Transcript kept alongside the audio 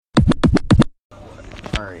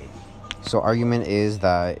Alright. So argument is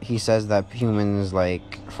that he says that humans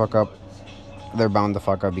like fuck up. They're bound to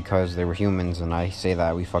fuck up because they were humans, and I say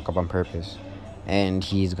that we fuck up on purpose. And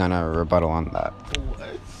he's gonna rebuttal on that. What?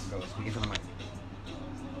 Go speak into the mic.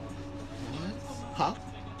 What? Huh?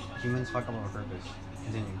 Humans fuck up on purpose.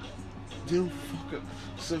 Continue. Dude, fuck up.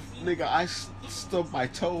 So, nigga, I stubbed my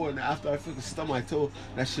toe, and after I fucking stubbed my toe,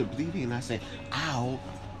 that shit bleeding, and I say, ow.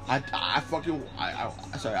 I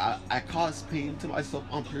caused pain to myself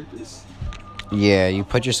on purpose. Yeah, you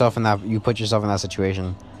put yourself in that. You put yourself in that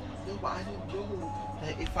situation. No, but I didn't know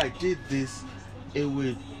that if I did this, it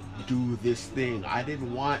would do this thing. I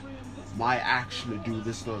didn't want my action to do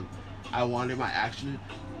this thing. I wanted my action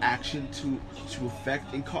to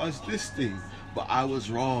affect and cause this thing. But I was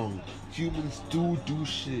wrong. Humans do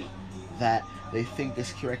shit that they think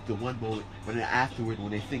is correct in one moment, but then afterward, when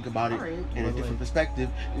they think about it in a different perspective,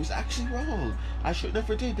 it was actually wrong. I should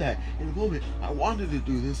never did that. In a moment, I wanted to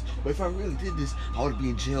do this, but if I really did this, I would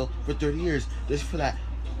be in jail for 30 years just for that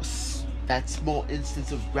small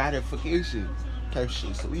instance of gratification type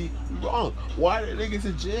shit. So we wrong. Why are niggas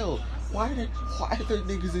in jail? Why are there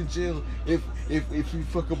niggas in jail if we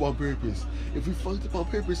fuck up on purpose? If we fucked up on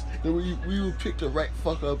purpose, then we would pick the right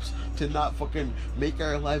fuck ups to not fucking make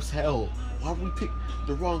our lives hell. Why would we pick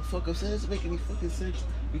the wrong fuck ups? That doesn't make any fucking sense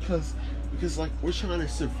because like we're trying to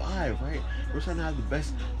survive, right? We're trying to have the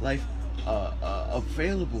best life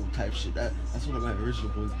available type shit. That's one of my original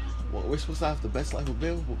points. Well, we're supposed to have the best life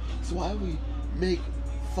available. So why would we make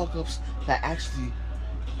fuck ups that actually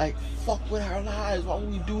like fuck with our lives? Why would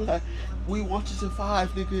we do that? We want to survive,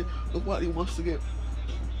 nigga. Nobody wants to get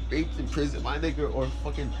raped in prison, my nigga, or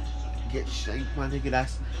fucking get shanked, my nigga.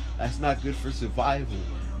 That's not good for survival.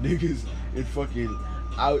 Niggas in fucking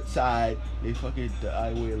outside, they fucking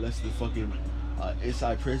die way less than fucking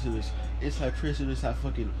inside prisoners. Inside prisoners have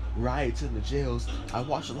fucking riots in the jails. I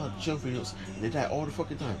watch a lot of jail videos and they die all the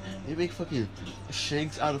fucking time. They make fucking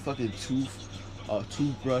shanks out of fucking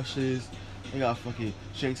toothbrushes. They got fucking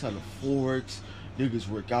shanks out of forks. Niggas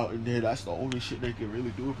work out in there. That's the only shit they can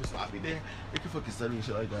really do. If it's not in there, they can fucking study and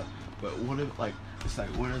shit like that. But one of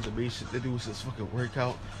the main shit they do is just fucking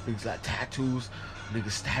workout. Niggas got tattoos.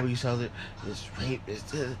 Niggas stab each other. It's rape.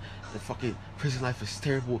 The fucking prison life is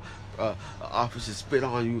terrible. Officers spit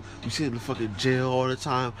on you. You sit in the fucking jail all the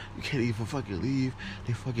time. You can't even fucking leave.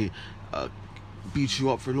 They fucking beat you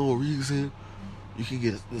up for no reason. You can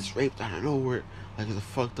get this raped out of nowhere. Like, it's a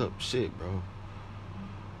fucked up shit, bro.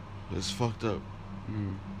 It's fucked up.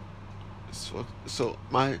 It's fucked. So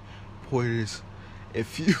my point is,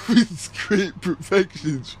 if humans create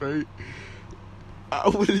perfections, right?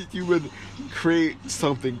 How would a human create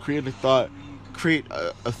something, create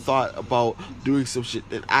a thought about doing some shit,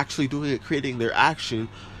 and actually doing it, creating their action?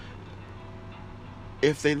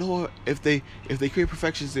 If they create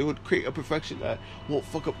perfections, they would create a perfection that won't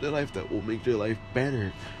fuck up their life, that will make their life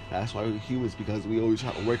better. That's why we're humans, because we always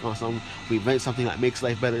try to work on something. We invent something that makes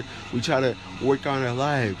life better. We try to work on our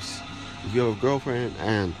lives. If you have a girlfriend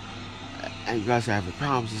and you guys are having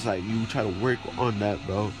problems, it's like you try to work on that,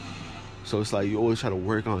 bro. So it's like you always try to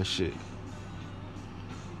work on shit.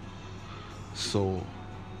 So,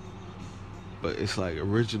 but it's like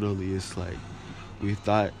originally, it's like we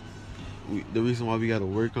thought. The reason why we gotta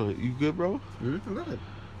work on it. You good, bro? I'm good.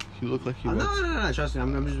 You look like you. No. Trust me,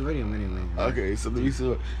 I'm just waiting anyway. Okay, so the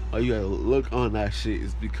reason why you gotta look on that shit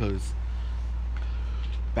is because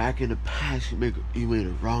back in the past you made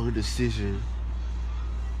a wrong decision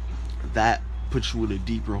that put you in a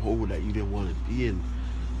deeper hole that you didn't want to be in,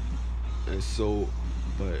 and so,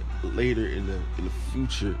 but later in the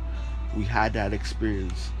future, we had that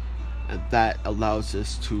experience, and that allows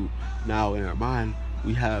us to now in our mind.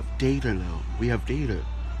 We have data now. We have data.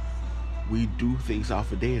 We do things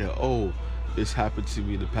off of data. Oh, this happened to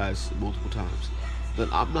me in the past multiple times. Then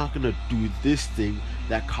I'm not going to do this thing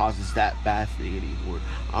that causes that bad thing anymore.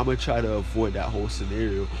 I'm going to try to avoid that whole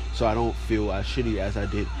scenario so I don't feel as shitty as I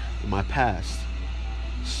did in my past.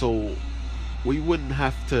 So we wouldn't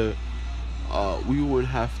have to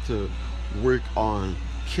work on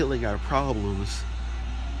killing our problems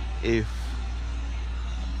if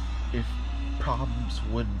problems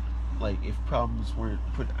weren't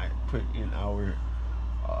put in our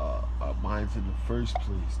minds in the first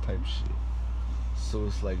place type shit. So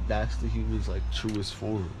it's like that's the human's like truest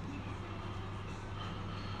form.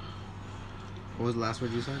 What was the last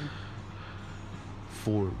word you said?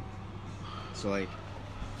 Form. So like,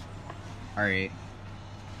 alright.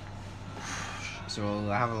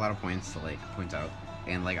 So I have a lot of points to like point out.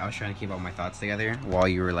 And like I was trying to keep all my thoughts together while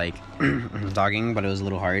you were like talking, but it was a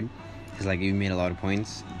little hard. Because like you made a lot of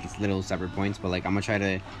points, these little separate points, but like I'm gonna try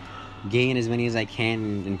to gain as many as I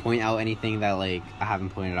can and point out anything that like I haven't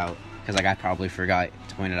pointed out because like I probably forgot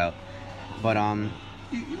to point it out. But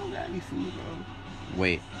You don't got any food, bro.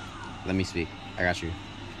 wait, let me speak. I got you.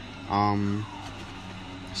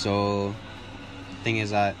 So thing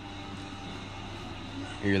is that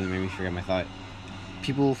you really made me forget my thought.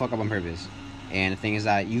 People fuck up on purpose, and the thing is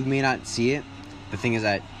that you may not see it. The thing is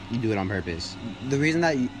that you do it on purpose. The reason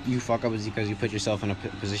that you fuck up is because you put yourself in a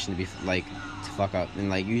position to be like to fuck up, and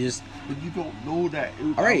like you just. But you don't know that.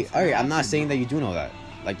 All right. I'm not saying that you do know that.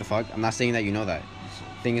 Like the fuck, I'm not saying that you know that.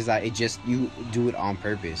 Thing is that it just you do it on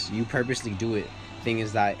purpose. You purposely do it. Thing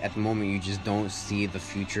is that at the moment you just don't see the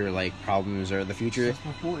future like problems or the future. That's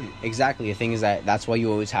my point. Exactly. The thing is that that's why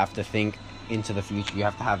you always have to think into the future. You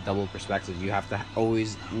have to have double perspectives. You have to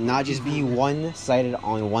always not just be one-sided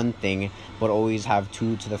on one thing, but always have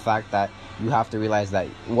two to the fact that you have to realize that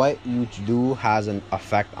what you do has an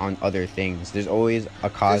effect on other things. There's always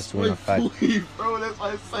a cause to an effect. Bro, that's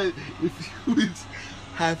why I said if you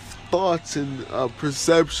have thoughts and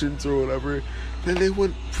perceptions or whatever, then they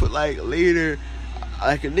would put like later.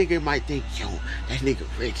 Like a nigga might think, yo, that nigga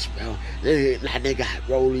rich, bro. That nigga had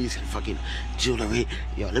rollies and fucking jewelry.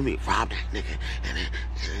 Yo, let me rob that nigga.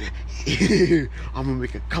 And I'm gonna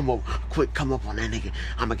make a come up on that nigga.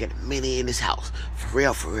 I'm gonna get $1 million in this house. For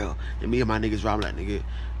real. And me and my niggas robbing that nigga.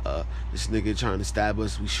 This nigga trying to stab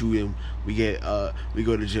us. We shoot him. We go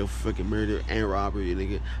to jail for fucking murder and robbery,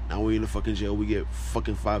 nigga. Now we in the fucking jail. We get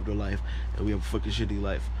fucking 5 to life. And we have a fucking shitty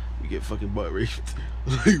life. We get fucking butt raped.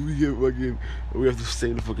 Like we have to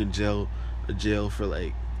stay in the fucking jail for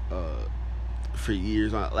like for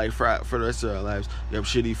years, like for the rest of our lives. We have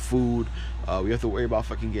shitty food. We have to worry about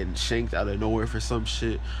fucking getting shanked out of nowhere for some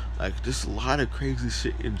shit. Like just a lot of crazy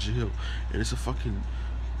shit in jail, and it's a fucking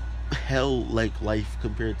hell like life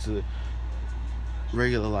compared to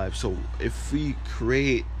regular life. So if we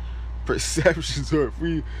create perceptions or if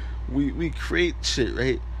we create shit,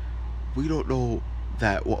 right? We don't know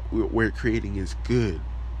that what we're creating is good.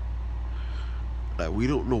 Like we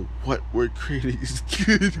don't know what we're creating is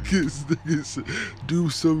good because niggas do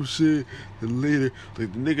some shit and later,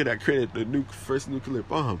 like the nigga that created the first nuclear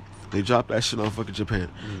bomb, they dropped that shit on fucking Japan,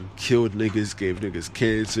 killed niggas, gave niggas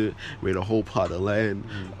cancer, made a whole plot of land,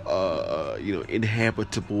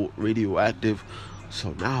 inhabitable, radioactive.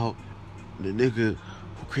 So now the nigga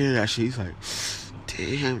who created that shit, he's like,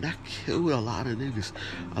 damn, that killed a lot of niggas,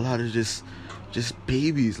 a lot of just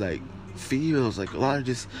babies, like females, like a lot of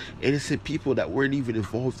just innocent people that weren't even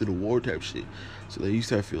involved in the war type shit. So then you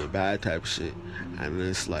start feeling bad type shit, and then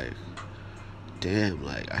it's like, damn,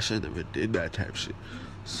 like I should never did that type shit.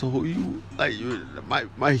 So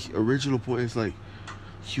my original point is like,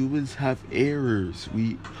 humans have errors.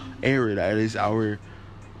 That is our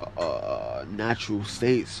natural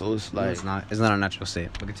state. So it's like no, it's not a natural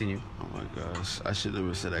state. But continue. Oh my gosh, I should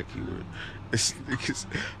never say that keyword. It's because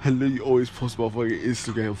I know you always post about fucking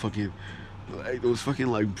Instagram, fucking like those fucking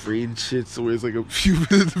like brain shits where it's like a human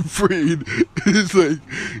in the brain. It's like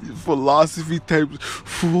philosophy type.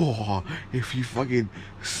 If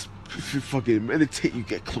you fucking meditate, you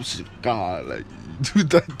get closer to God. Like you do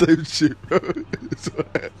that type shit, bro.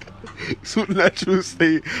 So natural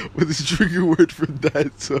state with this trigger word for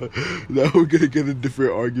that. So now we're gonna get a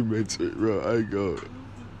different argument, bro. I go.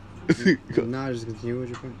 No, just continue with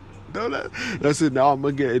your point. No, that's it. Now I'm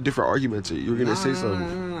gonna get a different argument. So you're gonna say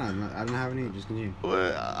something. No, I don't have any. Just continue. What?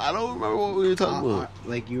 I don't remember what we were talking about.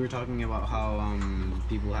 Like you were talking about how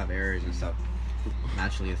people have errors and stuff.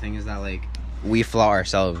 Naturally, the thing is that like we flaw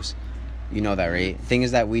ourselves. You know that, right? Thing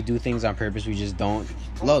is that we do things on purpose. We just don't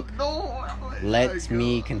look. Let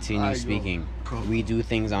me continue speaking. We do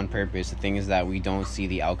things on purpose. The thing is that we don't see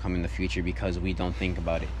the outcome in the future because we don't think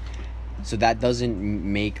about it. So that doesn't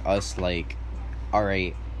make us like, all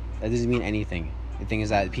right. That doesn't mean anything. The thing is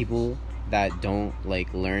that people that don't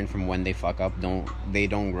like learn from when they fuck up don't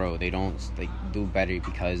grow. They don't like do better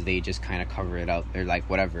because they just kind of cover it up. They're like,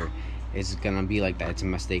 whatever, it's gonna be like that. It's a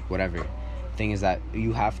mistake, whatever. Thing is that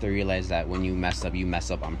you have to realize that when you mess up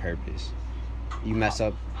on purpose. You mess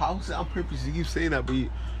up. How is it on purpose? You keep saying that, but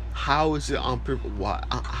how is it on purpose? Why?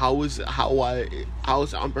 How is it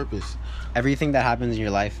on purpose? Everything that happens in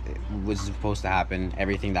your life was supposed to happen.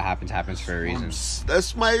 Everything that happens for a reason.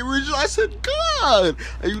 That's my original. I said God.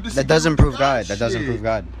 That doesn't prove God. That doesn't prove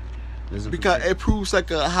God. Because it proves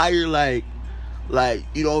like a higher like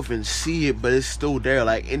you don't even see it, but it's still there.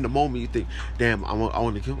 Like in the moment, you think, damn, I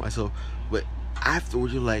want to kill myself, but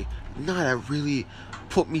afterwards you're like, nah, that really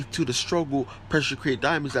put me to the struggle. Pressure create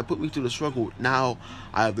diamonds. That put me to the struggle. Now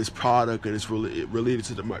I have this product, and it's related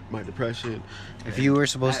to my depression. If you were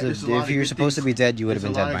supposed to be dead, you would have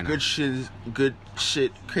been dead by now. Good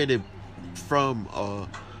shit created from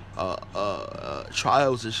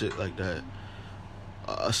trials and shit like that.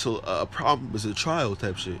 So a problem is a trial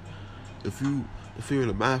type shit. If you're in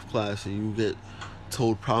a math class and you get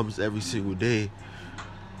told problems every single day,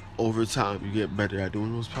 over time you get better at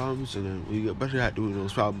doing those problems, and then when you get better at doing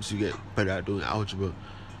those problems, you get better at doing algebra.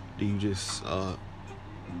 Then you just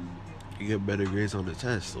you get better grades on the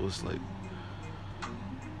test. So it's like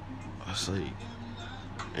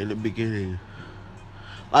in the beginning,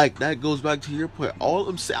 like that goes back to your point. All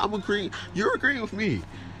I'm saying, I'm agreeing. You're agreeing with me.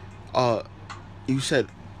 You said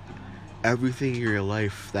everything in your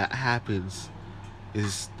life that happens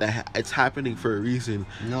is that it's happening for a reason.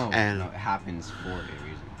 No, it happens for a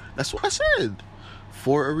reason. That's what I said.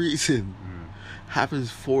 For a reason.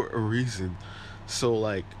 Happens for a reason. So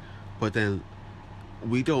like, but then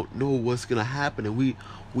we don't know what's gonna happen, and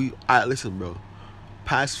listen, bro.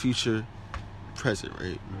 Past, future, present,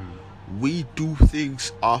 right? We do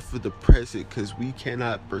things off of the present because we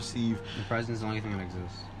cannot perceive. The present is the only thing that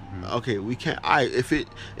exists. Okay, we can't.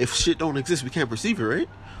 If shit don't exist, we can't perceive it, right?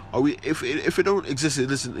 Or if it don't exist, it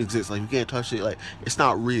doesn't exist. Like we can't touch it. Like it's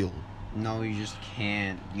not real. No, you just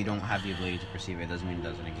can't. You don't have the ability to perceive it. It doesn't mean it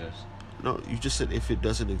doesn't exist. No, you just said if it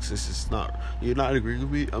doesn't exist, it's not. You're not agreeing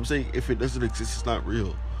with me. I'm saying if it doesn't exist, it's not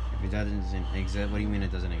real. If it doesn't exist, what do you mean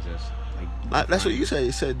it doesn't exist? Like that's what you said.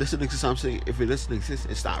 You said it doesn't exist. I'm saying if it doesn't exist,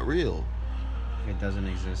 it's not real. If it doesn't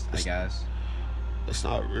exist, I guess it's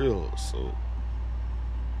not real. So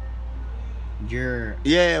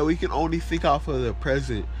we can only think off of the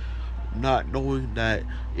present, not knowing that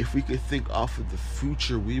if we could think off of the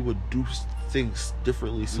future, we would do things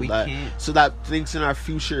differently. So that things in our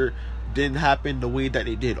future didn't happen the way that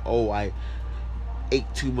they did. Oh, I ate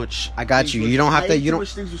too much. I got you. You don't have to.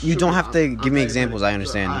 You don't have to give me examples. I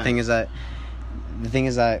understand. The thing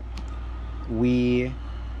is that we.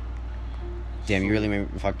 Damn, you really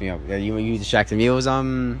fucked me up. You distracted me. It was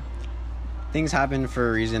things happen for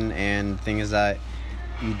a reason, and the thing is that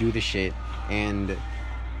you do the shit, and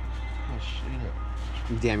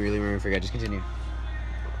damn, you really made me forget. Just continue.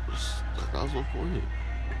 That was my point.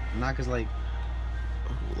 Not because like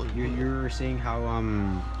you're saying how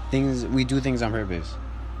we do things on purpose,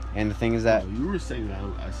 and the thing is that you were saying that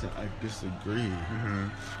I said I disagree.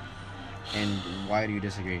 And why do you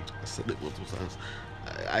disagree? I said it multiple times.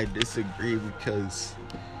 I disagree because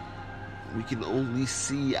we can only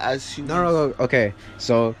see as humans. No. Okay,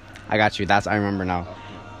 so I got you. I remember now.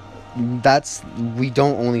 We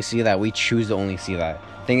don't only see that. We choose to only see that.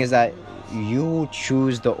 Thing is that you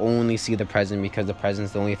choose to only see the present because the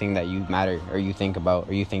present's the only thing that you matter or you think about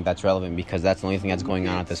or you think that's relevant because that's the only thing that's going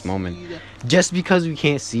on at this moment. Just because we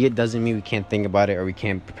can't see it doesn't mean we can't think about it or we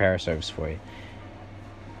can't prepare ourselves for it.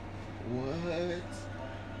 What?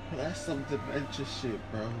 That's some dementia shit,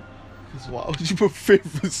 bro. Because why would you prepare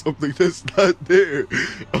for something that's not there?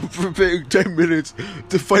 I'm preparing 10 minutes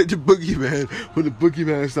to fight the boogeyman when the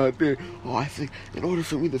boogeyman's not there. Oh, I think in order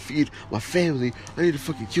for me to feed my family, I need to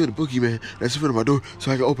fucking kill the boogeyman that's in front of my door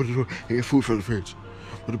so I can open the door and get food from the fridge.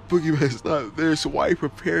 But the boogeyman's not there, so why are you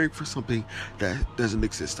preparing for something that doesn't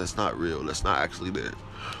exist, that's not real, that's not actually there?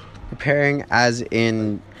 Preparing as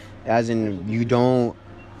in you don't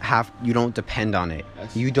depend on it.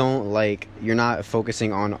 You don't you're not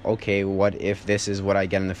focusing on, okay, what if this is what I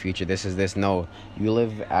get in the future, this is this. No, you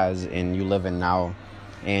live in now,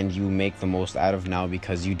 and you make the most out of now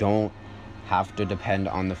because you don't have to depend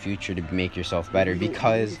on the future to make yourself better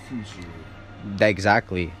because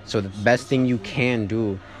exactly. So the best thing you can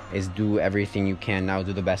do is do everything you can now.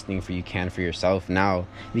 Do the best thing you can for yourself now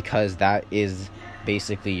because that is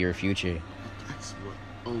basically your future. That's what,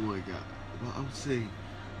 oh my god. Well, I'm saying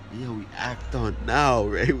we act on now,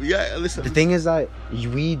 right? Listen. The thing is that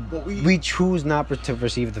we choose not to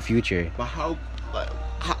perceive the future. But how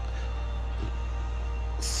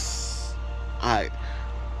I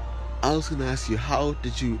was gonna ask you, how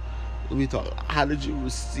did you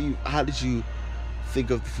think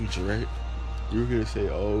of the future, right? You were gonna say,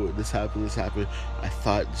 oh, this happened, I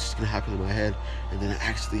thought this was gonna happen in my head, and then it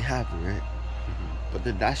actually happened, right? But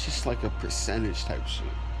then that's just like a percentage type shit.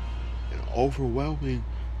 And overwhelming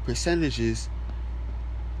percentages,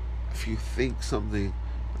 if you think something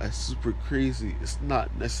that's super crazy, it's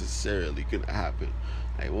not necessarily gonna happen.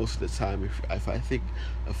 Like most of the time, if I think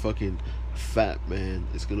a fucking fat man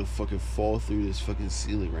is gonna fucking fall through this fucking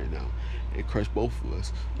ceiling right now and crush both of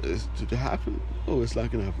us, did it happen? Oh, it's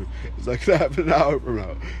not gonna happen. It's not gonna happen an hour from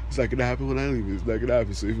now. It's not gonna happen when I leave. It's not gonna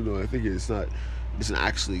happen. So even though I think it doesn't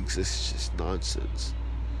actually exist, it's just nonsense.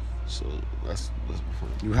 So that's my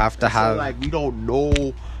point. You have to have, so, like, we don't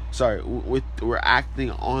know. Sorry, we're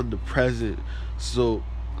acting on the present. So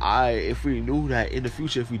if we knew that in the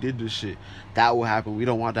future, if we did this shit, that would happen. We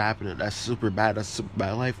don't want that to happen. That's super bad. That's super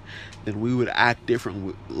bad life. Then we would act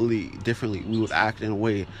differently. We would act in a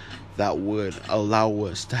way that would allow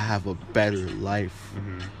us to have a better life.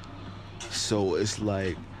 Mm-hmm. So it's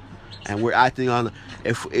like, and we're acting on.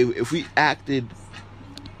 If we acted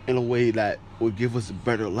in a way that would give us a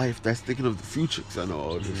better life, that's thinking of the future. Because I know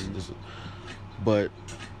all this, but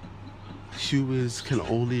humans can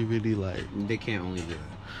only really they can't only do that.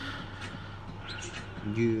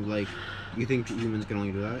 You think humans can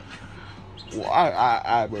only do that?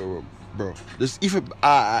 Well, bro. This even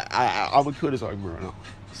I'm gonna kill this argument right now.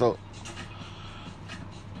 So,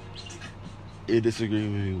 you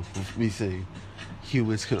disagree with me saying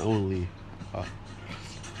humans can only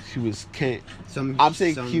humans can't. I'm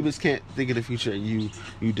saying humans can't think of the future, and you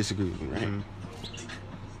disagree with me, right? Mm-hmm.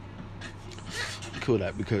 Kill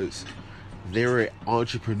that, because there were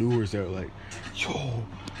entrepreneurs that were like, yo,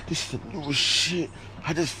 this is the newest shit.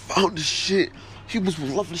 I just found this shit. Humans will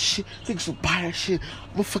love this shit. Niggas will buy that shit.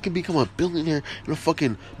 I'm gonna fucking become a billionaire and a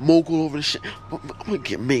fucking mogul over this shit. I'm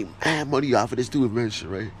gonna make mad money off of this dude invention,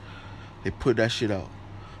 right? They put that shit out.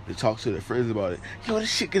 They talk to their friends about it. Yo,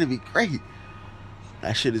 this shit gonna be great.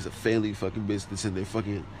 That shit is a failing fucking business, and they're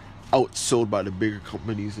fucking outsold by the bigger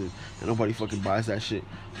companies, and nobody fucking buys that shit.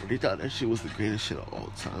 But they thought that shit was the greatest shit of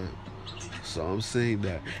all time. So I'm saying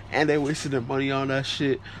that, and they wasted their money on that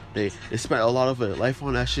shit. They spent a lot of their life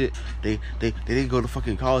on that shit. They didn't go to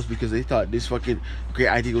fucking college because they thought this fucking great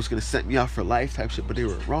idea was gonna set me off for life type shit, but they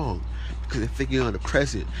were wrong, because they're thinking on the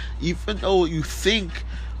present. Even though you think,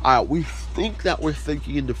 we think that we're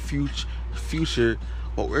thinking in the future,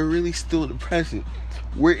 but we're really still in the present.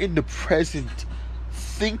 We're in the present,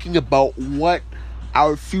 thinking about what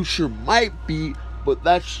our future might be. But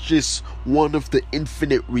that's just one of the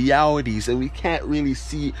infinite realities, and we can't really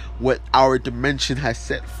see what our dimension has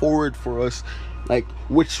set forward for us. Like,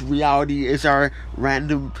 which reality is our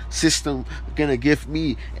random system gonna give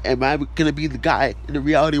me? Am I gonna be the guy in the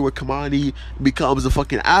reality where Kamani becomes a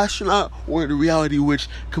fucking astronaut, or in the reality which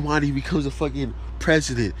Kamani becomes a fucking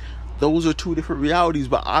president? Those are two different realities,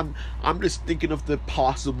 but I'm just thinking of the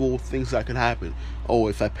possible things that could happen. Oh,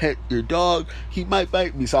 if I pet your dog, he might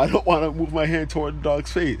bite me, so I don't want to move my hand toward the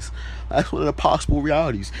dog's face. That's one of the possible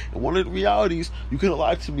realities. And one of the realities, you could have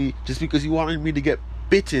lied to me just because you wanted me to get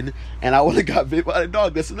bitten, and I would have got bit by the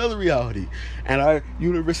dog. That's another reality. And our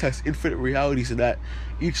universe has infinite realities, in that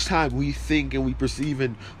each time we think and we perceive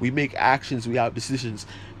and we make actions, we have decisions,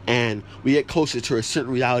 and we get closer to a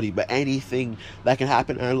certain reality. But anything that can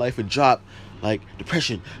happen in our life and drop, like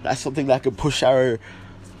depression, that's something that can push our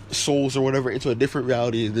souls or whatever into a different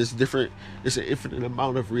reality. There's an infinite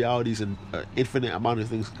amount of realities and infinite amount of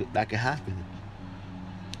things that can happen.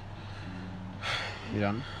 You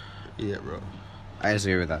done? Yeah, bro. I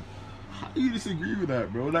disagree with that. How do you disagree with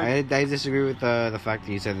that, bro? I disagree with the fact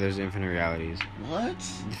that you said there's infinite realities. What?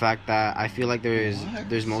 The fact that I feel like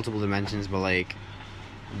there's multiple dimensions, but like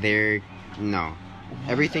no. What?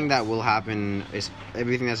 Everything that will happen is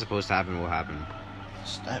everything that's supposed to happen will happen.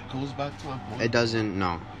 That goes back to my point. It doesn't,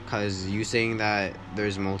 no, because you saying that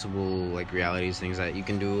there's multiple like realities, things that you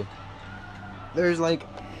can do. There's like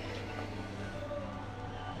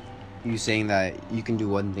you saying that you can do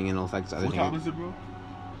one thing and it'll affect the other thing. What time is it, bro?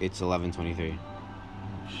 It's 11:23.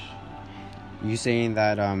 You saying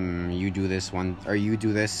that you do this one, or you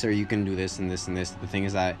do this, or you can do this and this and this. The thing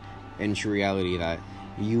is that in true reality that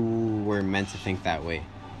you were meant to think that way.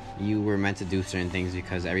 You were meant to do certain things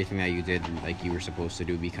because everything that you did, like, you were supposed to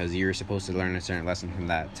do, because you were supposed to learn a certain lesson from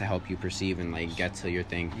that to help you perceive and like get to your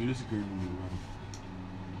thing. You disagree with me,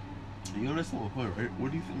 bro. You understand my point, right?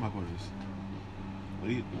 What do you think my point is?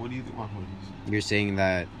 What do you think my point is? You're saying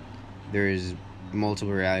that there's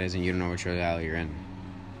multiple realities and you don't know which reality you're in.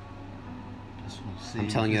 That's what I'm saying.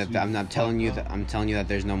 I'm telling you that I'm telling you that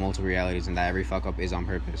there's no multiple realities and that every fuck up is on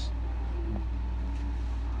purpose.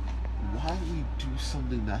 Why do we do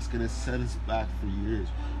something that's gonna set us back for years?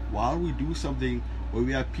 Why do we do something where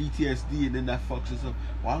we have PTSD and then that fucks us up?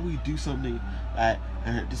 Why do we do something that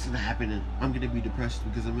this is gonna happen and I'm gonna be depressed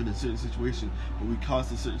because I'm in a certain situation, but we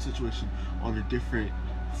caused a certain situation on a different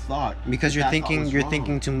thought. Because you're That thought thinking was you're wrong.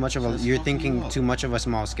 thinking too much of So a it's you're fucking you thinking up. too much of a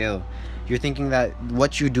small scale. You're thinking that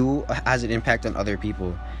what you do has an impact on other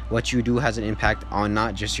people. What you do has an impact on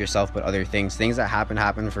not just yourself but other things. Things that happen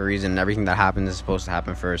for a reason, and everything that happens is supposed to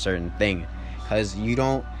happen for a certain thing. Because you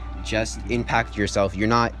don't just impact yourself. You're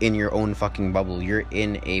not in your own fucking bubble. You're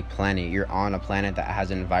in a planet. You're on a planet that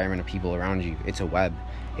has an environment of people around you. It's a web.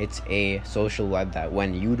 It's a social web that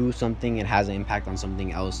when you do something, it has an impact on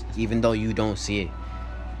something else, even though you don't see it.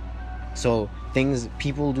 So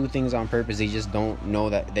people do things on purpose. They just don't know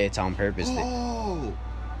that it's on purpose. Oh,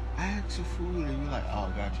 I asked for food and you're like,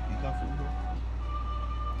 oh, got you. You got